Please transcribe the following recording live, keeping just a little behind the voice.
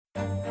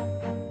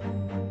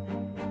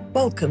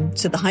Welcome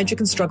to the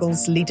Heidrick &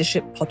 Struggles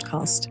Leadership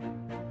Podcast.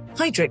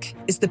 Heidrick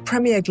is the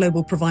premier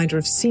global provider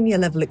of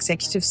senior-level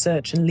executive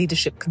search and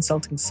leadership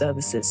consulting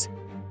services.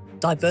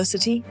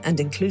 Diversity and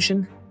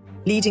inclusion,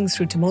 leading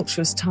through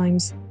tumultuous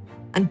times,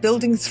 and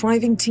building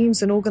thriving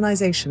teams and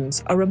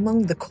organizations are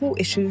among the core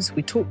issues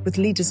we talk with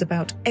leaders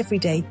about every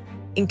day,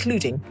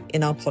 including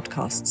in our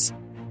podcasts.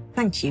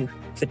 Thank you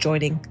for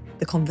joining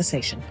the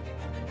conversation.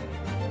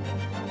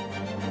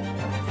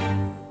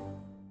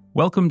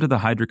 Welcome to the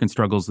Heidrick &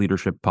 Struggles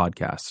Leadership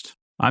Podcast.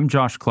 I'm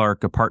Josh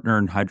Clark, a partner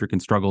in Heidrick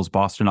 & Struggles'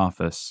 Boston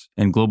office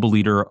and global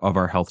leader of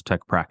our health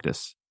tech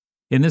practice.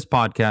 In this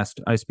podcast,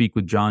 I speak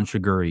with John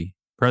Shagoury,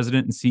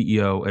 President and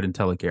CEO at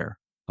IntelyCare,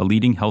 a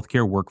leading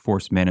healthcare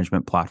workforce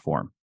management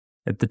platform.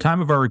 At the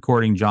time of our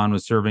recording, John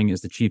was serving as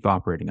the Chief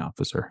Operating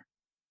Officer.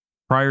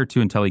 Prior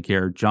to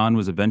IntelyCare, John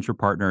was a venture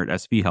partner at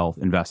SV Health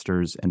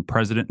Investors and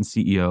President and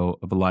CEO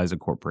of Eliza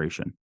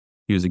Corporation.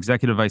 He was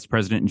Executive Vice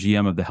President and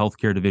GM of the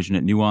Healthcare Division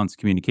at Nuance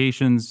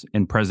Communications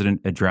and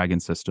President at Dragon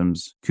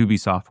Systems, Kubi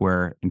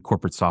Software, and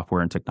Corporate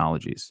Software and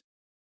Technologies.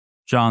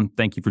 John,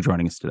 thank you for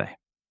joining us today.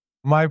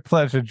 My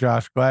pleasure,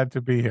 Josh. Glad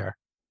to be here.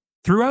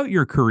 Throughout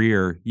your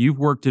career, you've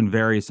worked in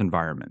various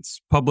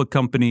environments, public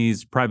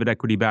companies, private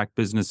equity-backed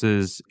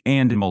businesses,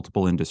 and in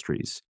multiple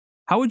industries.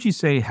 How would you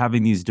say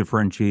having these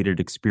differentiated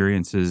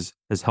experiences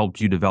has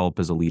helped you develop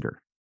as a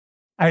leader?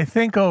 I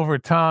think over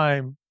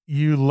time,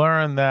 you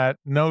learn that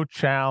no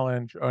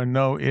challenge or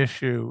no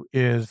issue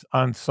is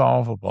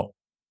unsolvable.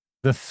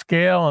 The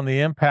scale and the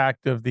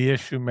impact of the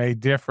issue may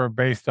differ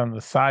based on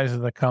the size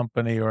of the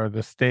company or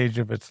the stage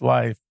of its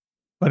life.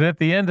 But at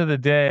the end of the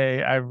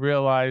day, I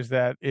realized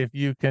that if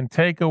you can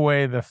take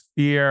away the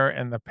fear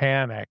and the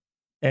panic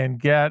and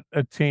get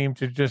a team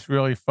to just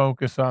really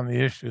focus on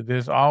the issue,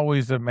 there's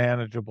always a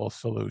manageable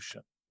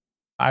solution.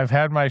 I've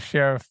had my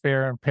share of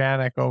fear and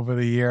panic over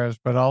the years,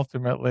 but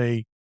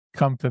ultimately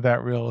come to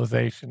that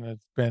realization.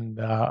 It's been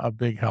a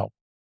big help.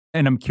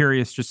 And I'm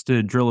curious, just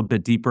to drill a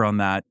bit deeper on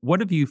that, what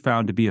have you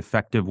found to be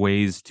effective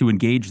ways to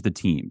engage the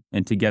team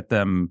and to get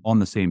them on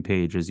the same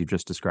page as you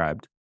just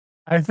described?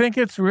 I think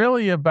it's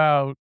really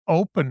about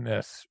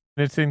openness.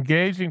 It's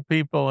engaging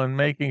people and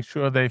making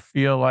sure they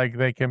feel like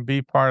they can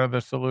be part of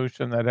the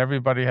solution, that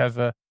everybody has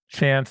a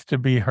chance to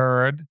be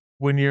heard.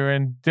 When you're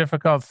in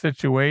difficult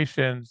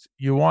situations,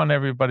 you want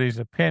everybody's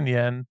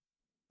opinion.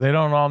 They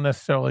don't all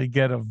necessarily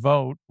get a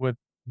vote, with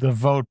the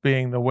vote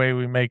being the way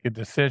we make a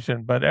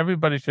decision, but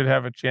everybody should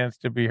have a chance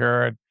to be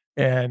heard,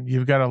 and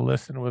you've got to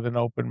listen with an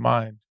open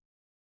mind.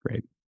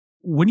 Great.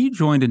 When you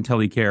joined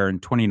IntelyCare in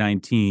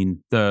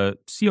 2019, the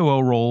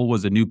COO role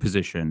was a new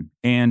position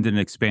and an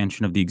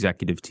expansion of the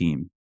executive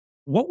team.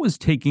 What was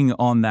taking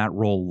on that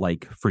role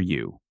like for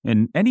you?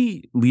 And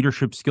any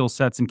leadership skill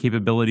sets and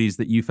capabilities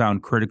that you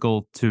found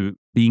critical to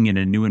being in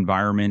a new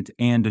environment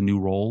and a new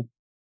role?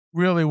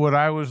 Really, what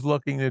I was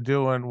looking to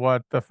do and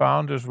what the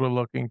founders were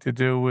looking to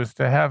do was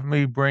to have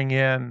me bring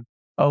in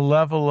a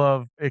level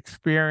of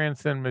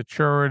experience and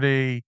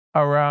maturity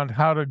around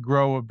how to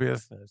grow a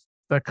business.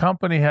 The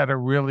company had a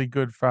really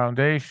good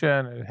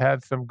foundation. It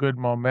had some good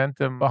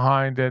momentum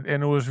behind it,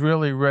 and it was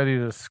really ready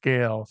to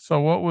scale. So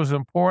what was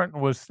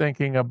important was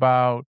thinking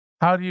about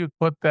how do you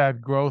put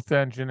that growth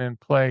engine in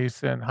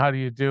place and how do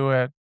you do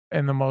it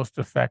in the most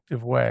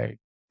effective way?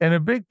 And a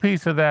big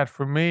piece of that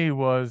for me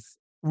was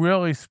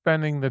really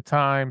spending the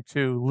time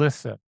to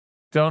listen.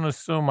 Don't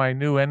assume I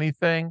knew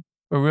anything,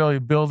 but really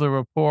build a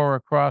rapport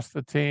across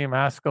the team,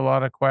 ask a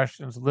lot of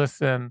questions,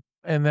 listen,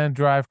 and then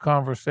drive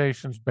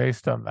conversations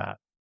based on that.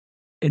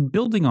 And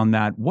building on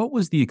that, what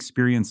was the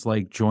experience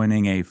like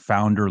joining a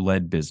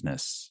founder-led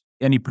business?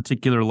 Any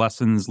particular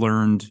lessons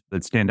learned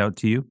that stand out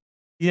to you?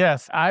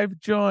 Yes, I've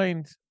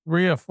joined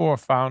 3 or 4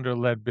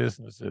 founder-led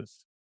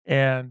businesses,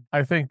 and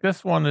I think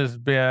this one has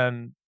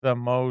been the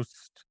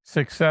most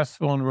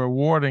successful and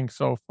rewarding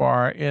so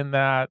far, in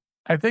that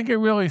I think it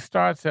really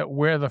starts at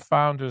where the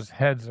founders'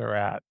 heads are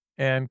at.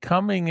 And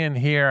coming in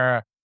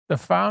here, the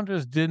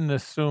founders didn't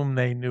assume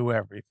they knew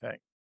everything.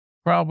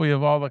 Probably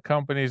of all the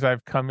companies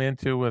I've come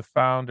into with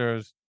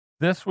founders,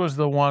 this was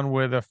the one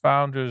where the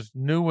founders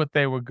knew what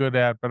they were good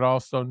at, but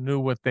also knew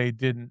what they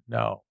didn't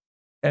know.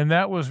 And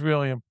that was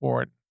really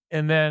important.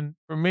 And then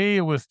for me,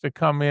 it was to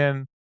come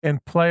in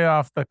and play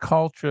off the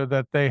culture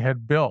that they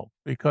had built,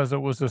 because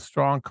it was a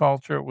strong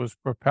culture. It was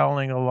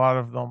propelling a lot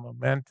of the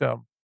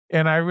momentum.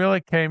 And I really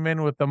came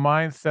in with the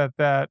mindset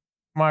that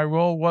my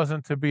role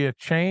wasn't to be a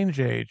change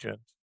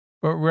agent,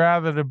 but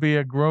rather to be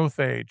a growth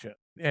agent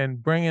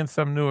and bring in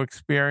some new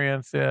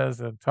experiences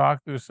and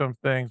talk through some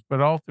things,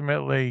 but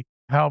ultimately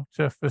help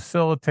to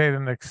facilitate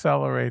and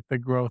accelerate the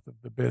growth of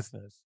the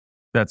business.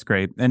 That's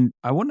great. And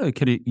I want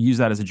to use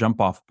that as a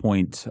jump off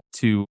point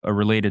to a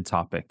related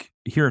topic.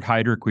 Here at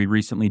Heidrick, we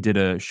recently did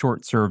a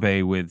short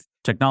survey with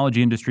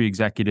technology industry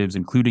executives,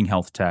 including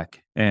health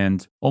tech,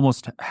 and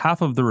almost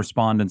half of the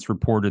respondents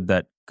reported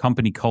that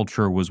company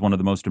culture was one of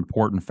the most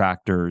important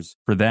factors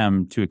for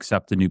them to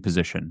accept a new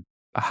position.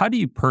 How do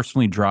you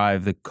personally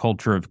drive the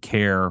culture of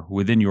care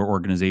within your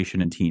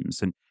organization and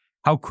teams? And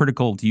How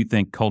critical do you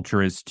think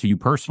culture is to you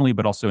personally,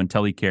 but also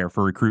IntelyCare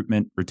for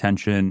recruitment,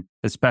 retention,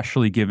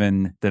 especially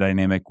given the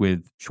dynamic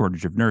with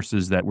shortage of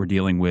nurses that we're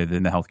dealing with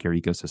in the healthcare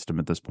ecosystem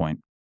at this point?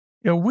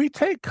 We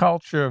take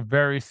culture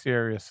very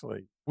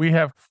seriously. We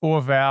have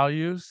 4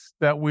 values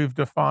that we've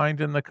defined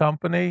in the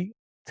company: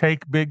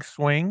 take big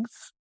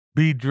swings,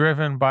 be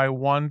driven by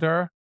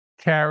wonder,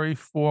 carry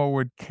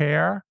forward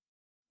care,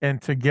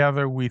 and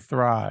together we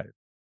thrive.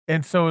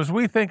 And so as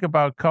we think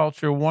about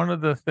culture, one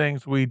of the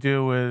things we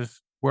do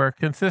is we're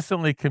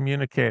consistently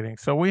communicating.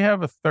 So we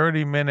have a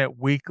 30-minute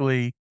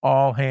weekly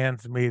all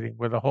hands meeting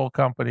where the whole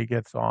company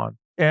gets on.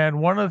 And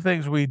one of the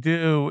things we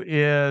do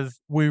is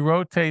we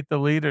rotate the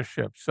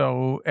leadership.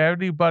 So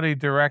everybody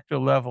director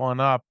level and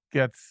up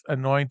gets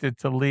anointed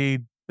to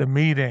lead the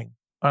meeting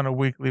on a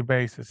weekly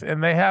basis.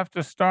 And they have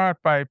to start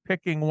by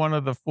picking one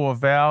of the 4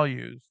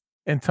 values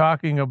and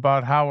talking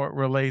about how it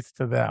relates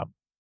to them.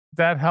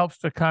 That helps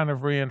to kind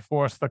of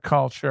reinforce the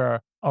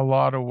culture a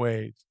lot of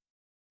ways.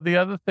 The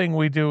other thing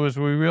we do is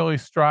we really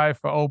strive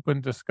for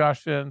open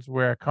discussions.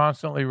 We're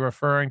constantly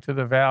referring to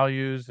the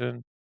values,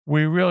 and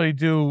we really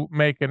do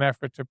make an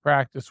effort to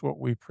practice what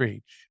we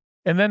preach.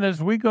 And then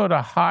as we go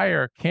to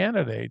hire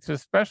candidates,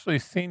 especially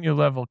senior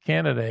level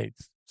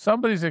candidates,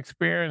 somebody's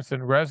experience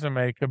and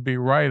resume could be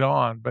right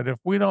on, but if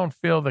we don't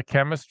feel the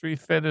chemistry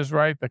fit is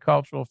right, the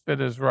cultural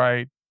fit is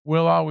right,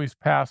 we'll always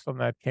pass on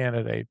that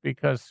candidate,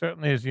 because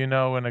certainly, as you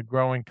know, in a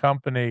growing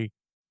company,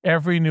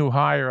 every new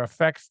hire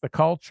affects the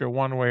culture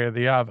one way or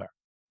the other.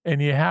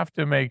 And you have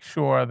to make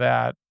sure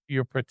that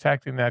you're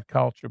protecting that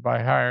culture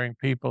by hiring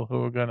people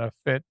who are going to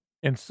fit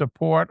and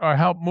support or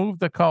help move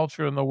the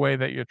culture in the way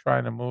that you're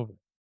trying to move it.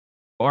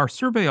 Our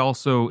survey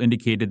also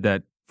indicated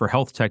that for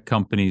health tech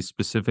companies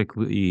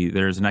specifically,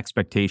 there's an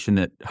expectation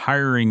that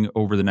hiring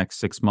over the next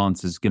 6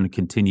 months is going to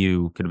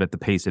continue kind of at the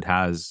pace it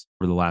has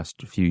for the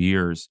last few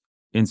years.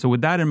 And so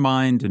with that in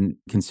mind, and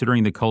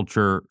considering the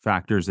culture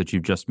factors that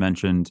you've just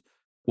mentioned,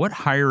 what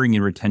hiring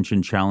and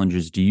retention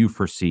challenges do you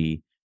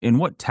foresee? And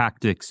what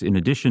tactics, in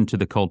addition to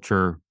the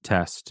culture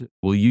test,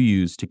 will you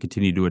use to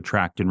continue to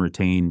attract and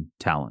retain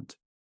talent?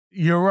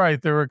 You're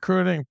right. The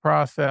recruiting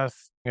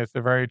process is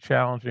a very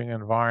challenging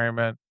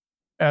environment.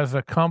 As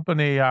a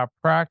company, our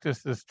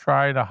practice is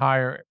try to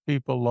hire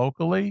people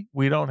locally.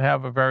 We don't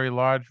have a very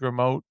large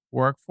remote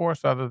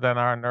workforce other than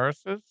our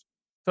nurses.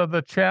 So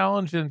the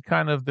challenge in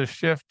kind of the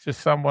shift to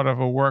somewhat of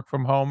a work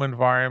from home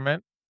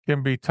environment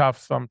can be tough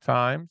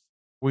sometimes.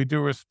 We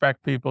do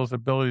respect people's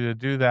ability to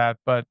do that,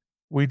 but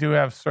we do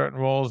have certain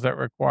roles that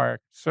require a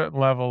certain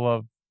level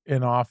of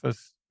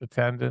in-office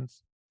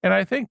attendance. And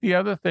I think the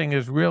other thing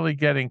is really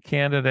getting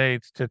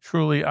candidates to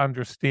truly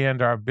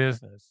understand our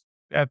business.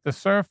 At the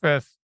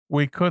surface,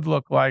 we could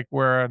look like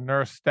we're a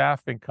nurse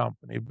staffing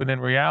company, but in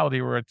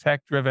reality, we're a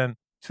tech-driven,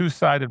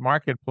 two-sided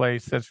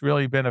marketplace that's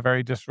really been a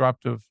very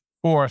disruptive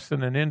force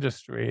in an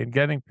industry, and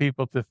getting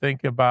people to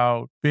think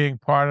about being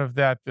part of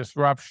that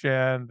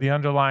disruption, the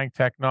underlying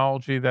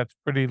technology that's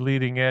pretty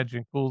leading edge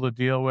and cool to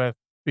deal with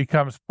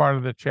becomes part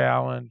of the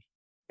challenge.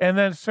 And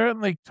then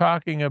certainly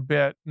talking a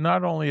bit,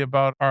 not only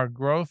about our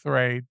growth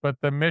rate,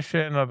 but the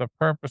mission or the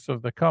purpose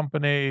of the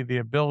company, the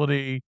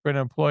ability for an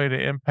employee to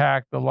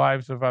impact the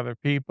lives of other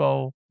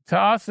people. To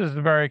us is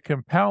a very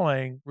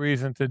compelling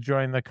reason to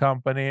join the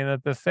company. And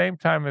at the same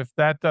time, if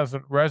that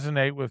doesn't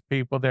resonate with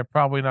people, they're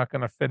probably not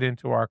going to fit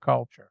into our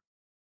culture.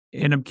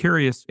 And I'm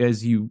curious,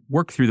 as you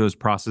work through those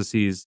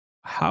processes,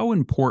 how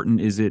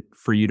important is it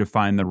for you to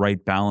find the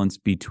right balance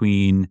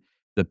between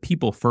the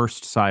people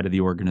first side of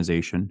the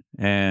organization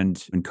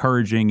and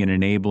encouraging and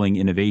enabling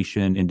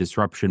innovation and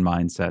disruption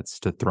mindsets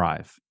to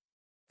thrive?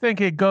 I think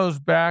it goes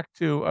back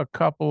to a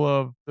couple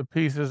of the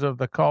pieces of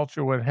the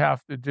culture would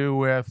have to do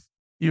with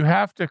you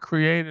have to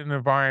create an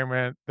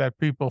environment that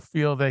people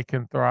feel they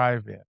can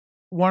thrive in.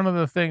 One of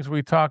the things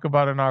we talk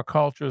about in our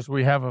culture is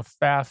we have a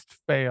fast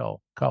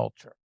fail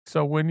culture.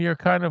 So when you're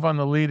kind of on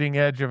the leading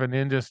edge of an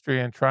industry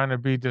and trying to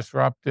be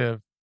disruptive,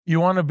 you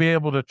want to be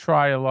able to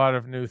try a lot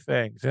of new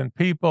things. And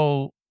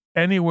people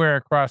anywhere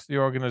across the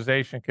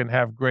organization can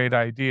have great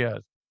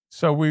ideas.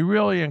 So we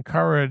really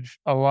encourage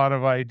a lot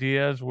of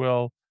ideas.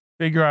 We'll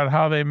figure out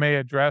how they may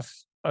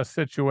address a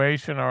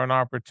situation or an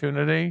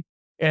opportunity.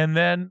 And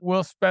then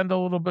we'll spend a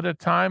little bit of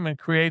time and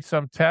create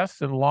some tests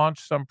and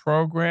launch some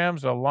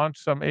programs or launch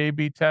some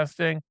A/B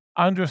testing,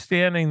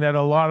 understanding that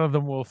a lot of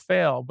them will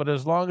fail. But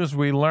as long as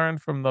we learn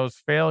from those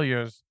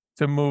failures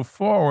to move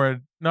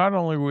forward, not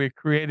only are we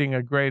creating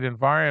a great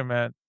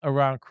environment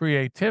around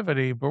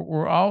creativity, but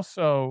we're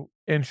also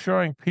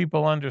ensuring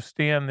people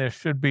understand there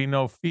should be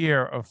no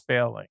fear of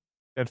failing,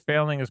 that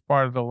failing is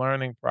part of the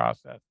learning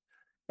process.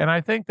 And I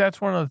think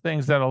that's one of the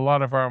things that a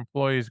lot of our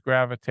employees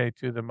gravitate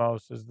to the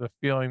most is the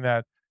feeling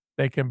that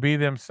they can be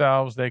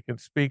themselves, they can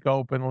speak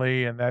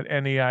openly, and that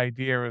any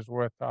idea is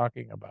worth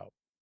talking about.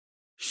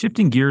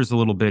 Shifting gears a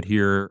little bit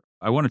here,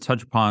 I want to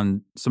touch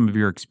upon some of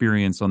your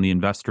experience on the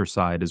investor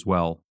side as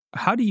well.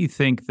 How do you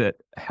think that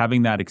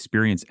having that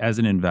experience as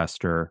an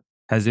investor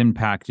has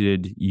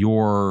impacted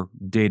your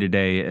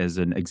day-to-day as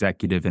an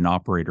executive and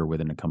operator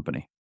within a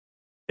company?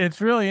 It's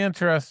really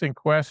interesting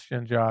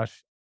question,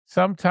 Josh.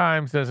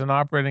 Sometimes as an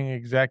operating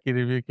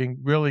executive, you can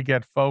really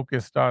get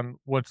focused on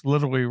what's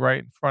literally right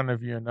in front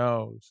of your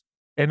nose.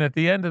 And at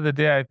the end of the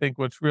day, I think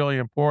what's really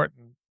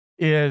important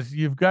is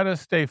you've got to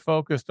stay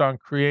focused on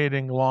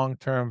creating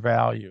long-term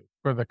value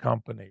for the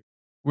company.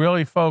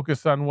 Really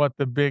focus on what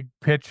the big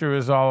picture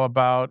is all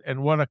about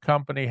and what a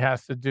company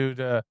has to do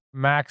to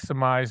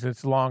maximize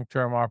its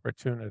long-term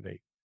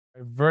opportunity.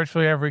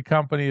 Virtually every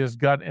company has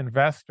got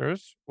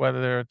investors,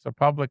 whether it's a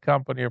public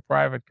company or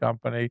private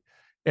company,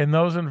 and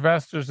those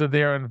investors are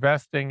there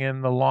investing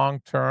in the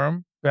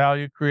long-term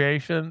value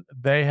creation.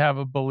 They have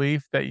a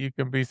belief that you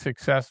can be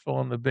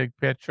successful in the big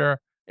picture,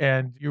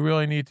 and you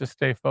really need to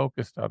stay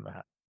focused on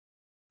that.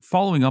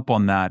 Following up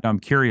on that, I'm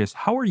curious,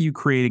 how are you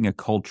creating a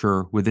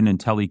culture within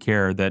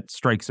IntelyCare that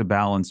strikes a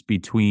balance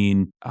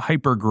between a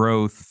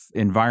hyper-growth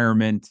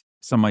environment,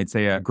 some might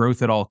say a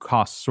growth at all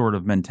costs sort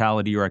of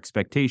mentality or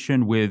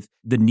expectation, with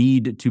the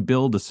need to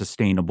build a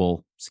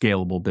sustainable,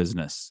 scalable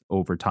business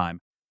over time?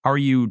 How are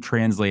you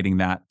translating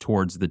that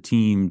towards the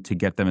team to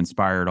get them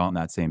inspired on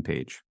that same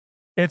page?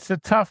 It's a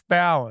tough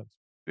balance.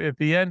 At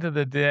the end of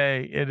the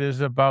day, it is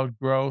about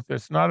growth.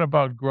 It's not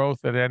about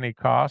growth at any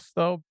cost,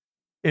 though.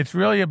 It's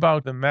really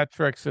about the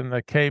metrics and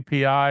the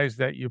KPIs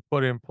that you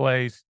put in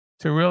place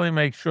to really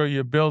make sure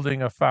you're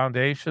building a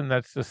foundation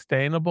that's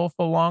sustainable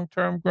for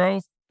long-term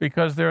growth,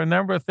 because there are a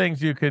number of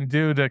things you can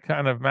do to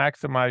kind of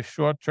maximize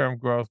short-term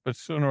growth, but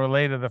sooner or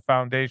later the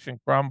foundation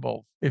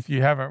crumbles if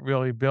you haven't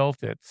really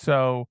built it.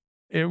 So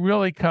it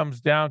really comes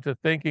down to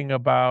thinking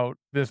about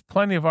there's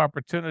plenty of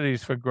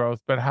opportunities for growth,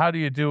 but how do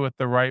you do it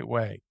the right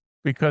way?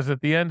 Because at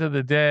the end of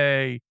the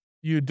day,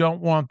 you don't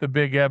want the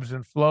big ebbs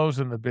and flows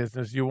in the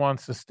business. You want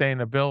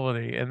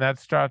sustainability, and that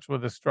starts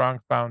with a strong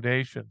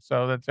foundation.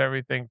 So that's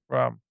everything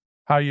from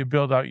how you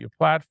build out your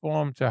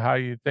platform to how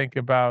you think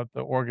about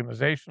the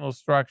organizational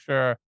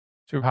structure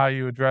to how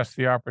you address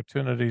the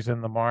opportunities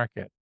in the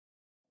market.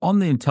 On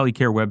the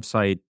IntelyCare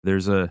website,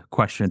 there's a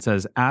question. It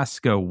says,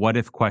 ask a what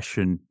if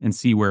question and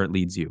see where it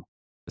leads you.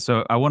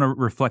 So I want to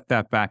reflect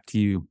that back to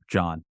you,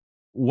 John.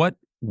 What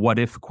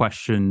if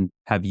question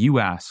have you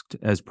asked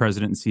as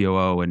president and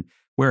COO, and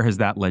where has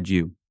that led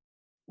you?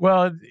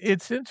 Well,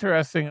 it's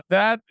interesting.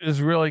 That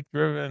is really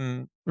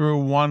driven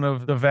through one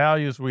of the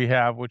values we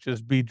have, which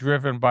is be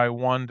driven by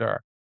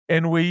wonder.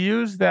 And we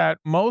use that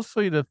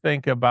mostly to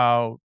think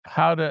about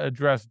how to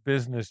address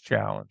business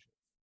challenges.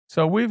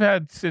 So we've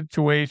had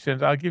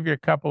situations, I'll give you a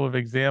couple of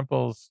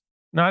examples,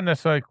 not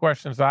necessarily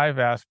questions I've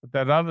asked, but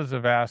that others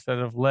have asked that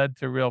have led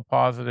to real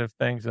positive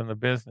things in the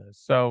business.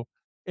 So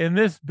in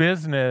this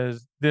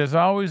business, there's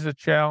always a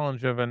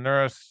challenge of a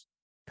nurse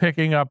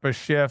picking up a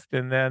shift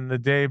and then the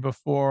day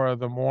before or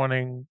the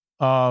morning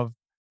of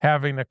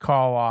having to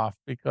call off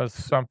because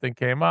something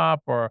came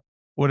up or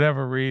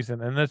whatever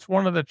reason. And it's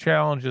one of the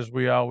challenges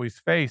we always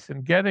face.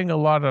 And getting a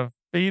lot of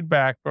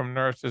feedback from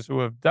nurses who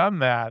have done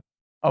that,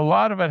 a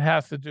lot of it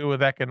has to do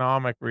with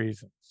economic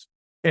reasons.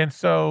 And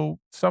so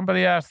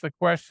somebody asked the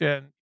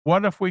question,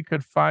 what if we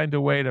could find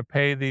a way to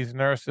pay these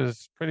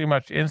nurses pretty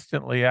much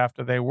instantly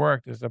after they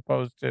worked as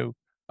opposed to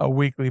a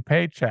weekly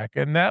paycheck?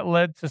 And that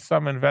led to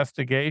some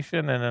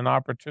investigation and an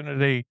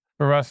opportunity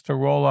for us to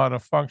roll out a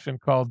function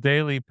called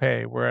daily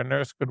pay, where a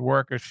nurse could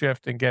work a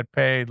shift and get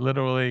paid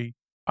literally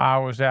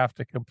hours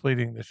after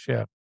completing the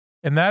shift.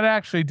 And that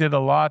actually did a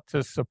lot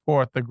to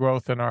support the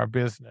growth in our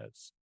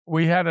business.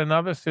 We had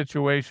another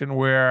situation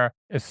where,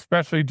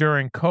 especially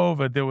during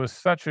COVID, there was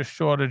such a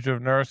shortage of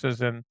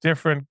nurses and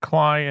different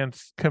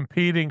clients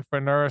competing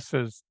for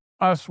nurses.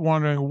 Us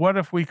wondering, what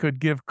if we could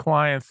give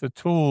clients a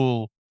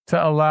tool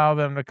to allow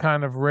them to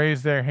kind of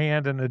raise their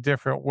hand in a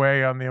different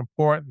way on the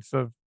importance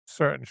of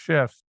certain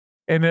shifts?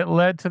 And it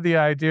led to the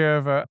idea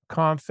of a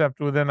concept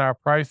within our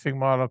pricing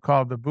model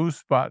called the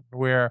boost button,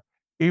 where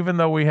even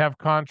though we have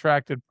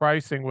contracted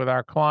pricing with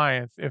our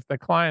clients, if the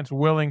client's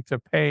willing to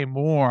pay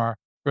more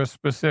for a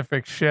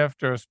specific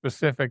shift or a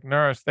specific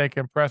nurse, they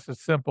can press a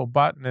simple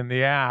button in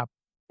the app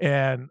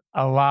and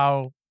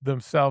allow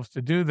themselves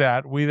to do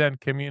that. We then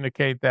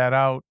communicate that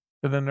out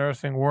to the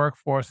nursing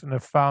workforce and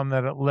have found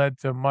that it led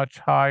to much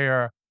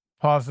higher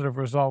positive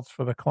results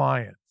for the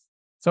clients.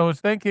 So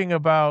it's thinking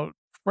about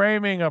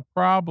framing a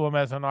problem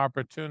as an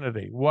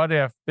opportunity. What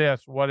if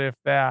this? What if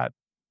that?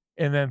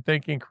 And then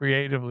thinking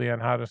creatively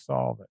on how to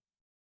solve it.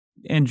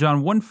 And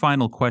John, one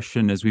final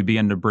question as we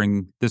begin to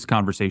bring this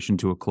conversation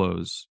to a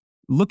close.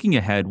 Looking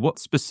ahead, what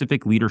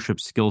specific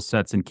leadership skill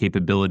sets and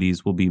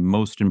capabilities will be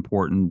most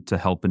important to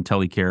help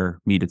IntelyCare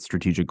meet its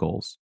strategic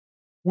goals?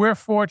 We're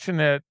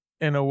fortunate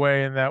in a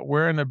way in that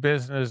we're in a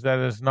business that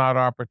is not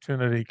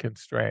opportunity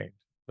constrained.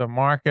 The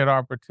market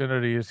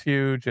opportunity is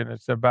huge and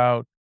it's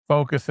about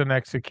focus and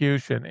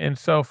execution. And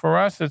so for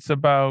us, it's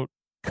about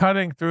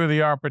cutting through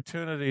the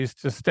opportunities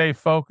to stay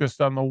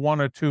focused on the one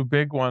or two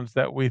big ones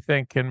that we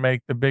think can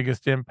make the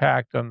biggest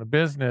impact on the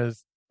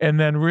business. And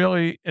then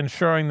really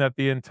ensuring that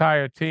the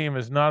entire team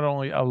is not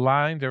only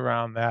aligned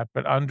around that,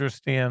 but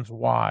understands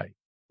why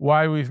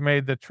we've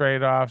made the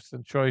trade-offs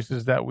and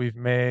choices that we've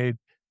made,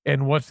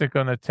 and what's it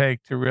going to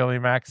take to really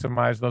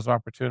maximize those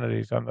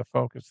opportunities on the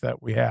focus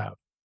that we have.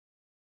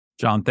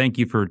 John, thank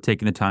you for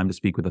taking the time to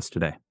speak with us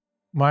today.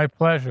 My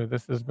pleasure.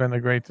 This has been a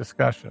great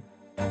discussion.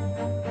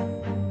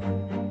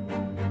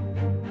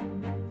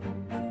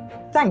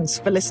 Thanks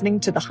for listening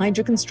to the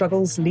Heidrick &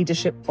 Struggles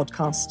Leadership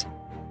Podcast.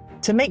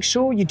 To make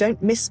sure you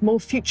don't miss more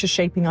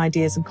future-shaping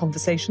ideas and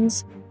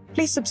conversations,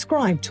 please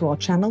subscribe to our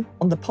channel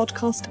on the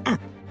podcast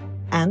app.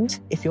 And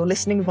if you're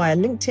listening via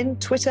LinkedIn,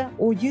 Twitter,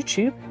 or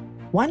YouTube,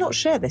 why not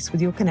share this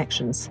with your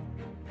connections?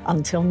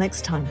 Until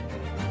next time.